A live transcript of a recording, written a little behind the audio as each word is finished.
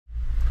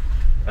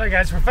Alright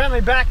guys, we're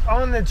finally back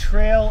on the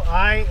trail.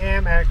 I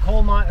am at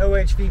Coalmont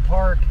OHV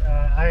Park.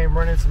 I am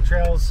running some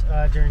trails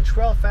during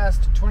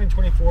TrailFest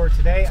 2024.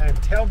 Today I'm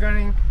tail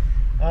gunning,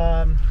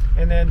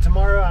 and then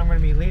tomorrow I'm going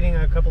to be leading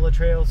a couple of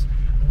trails.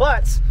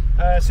 But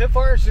so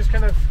far it's just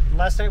kind of,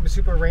 last night was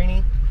super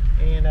rainy,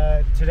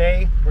 and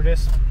today we're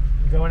just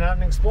going out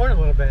and exploring a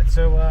little bit.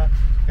 So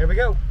here we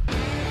go.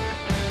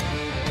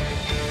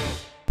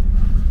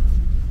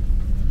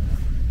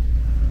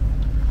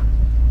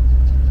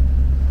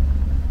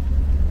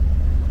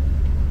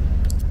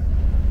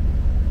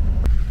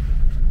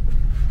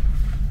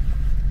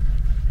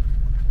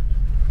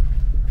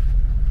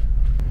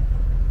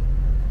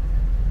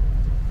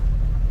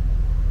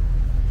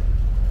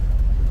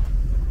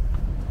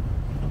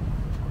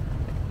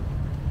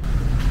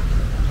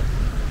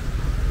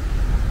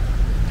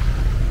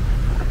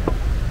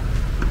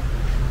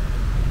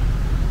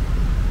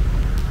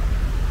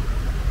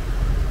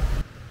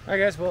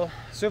 Alright guys, well,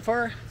 so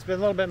far it's been a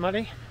little bit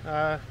muddy.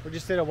 We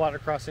just did a water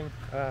crossing.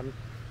 I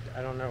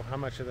don't know how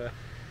much of the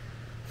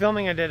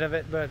filming I did of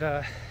it, but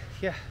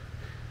yeah,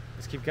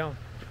 let's keep going.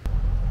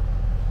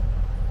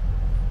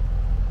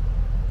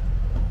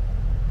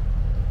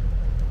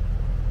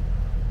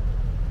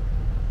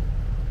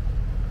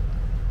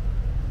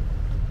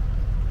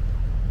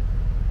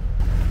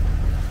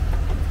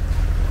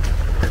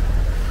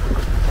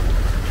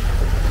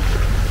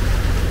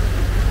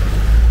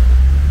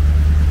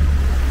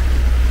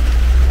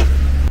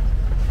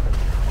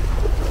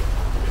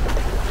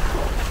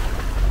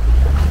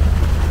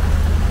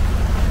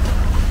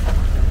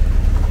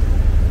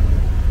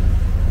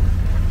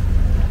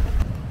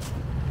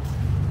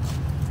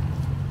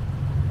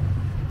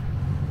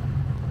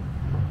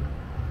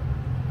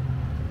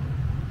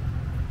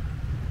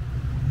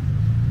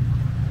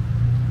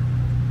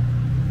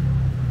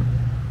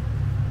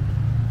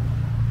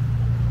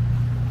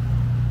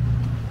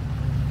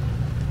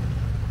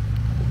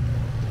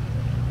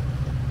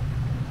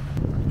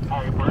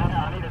 Hey, Brandon,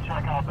 I need to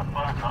check out the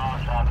front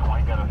cross shot.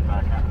 I get a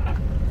second.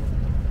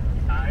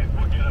 Alright,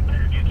 we'll get up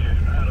here and get you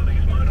out of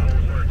these mud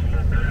holes where it's a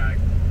little drag.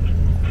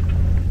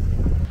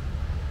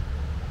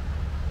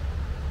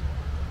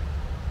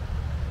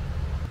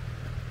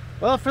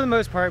 Well, for the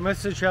most part,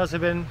 most of the trails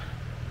have been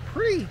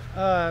pretty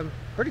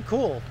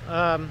cool.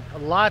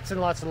 Lots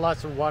and lots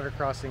of water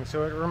crossing.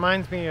 So it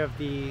reminds me of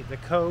the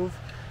Cove.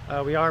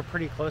 We are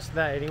pretty close to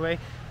that anyway,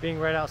 being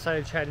right outside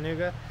of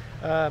Chattanooga.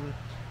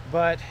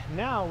 But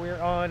now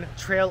we're on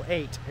Trail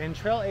 8, and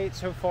Trail 8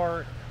 so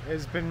far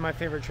has been my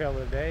favorite trail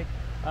of the day.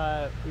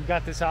 We've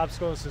got this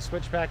obstacle, it's a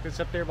switchback that's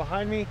up there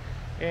behind me,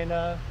 and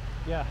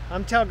yeah,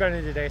 I'm tail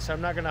gunning today, so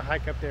I'm not gonna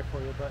hike up there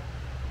for you,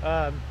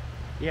 but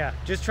yeah,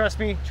 just trust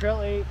me,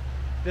 Trail 8,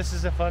 this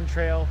is a fun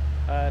trail.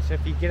 So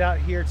if you get out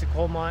here to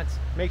Coalmont,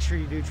 make sure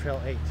you do Trail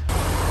 8.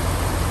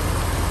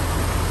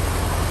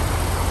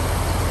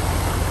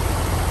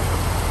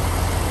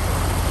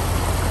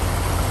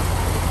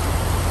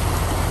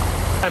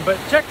 But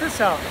check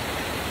this out.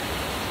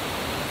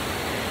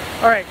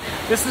 All right,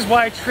 this is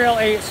why Trail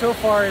 8 so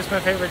far is my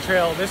favorite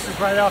trail. This is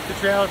right off the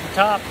trail at the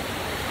top.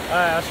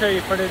 I'll show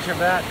you footage of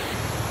that.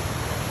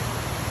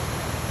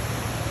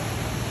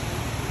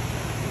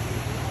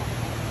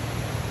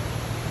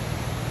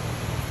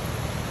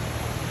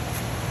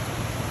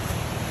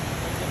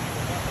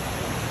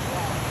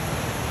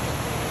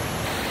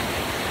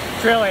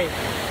 Trail 8.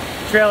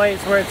 Trail 8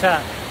 is where it's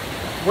at.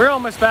 We're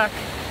almost back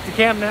to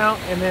camp now,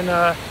 and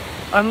then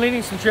I'm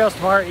leading some trails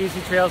tomorrow, easy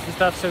trails and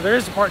stuff, so there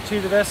is a part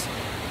 2 to this.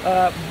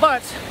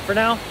 But for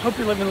now, hope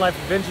you're living life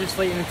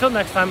adventurously, and until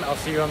next time, I'll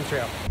see you on the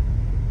trail.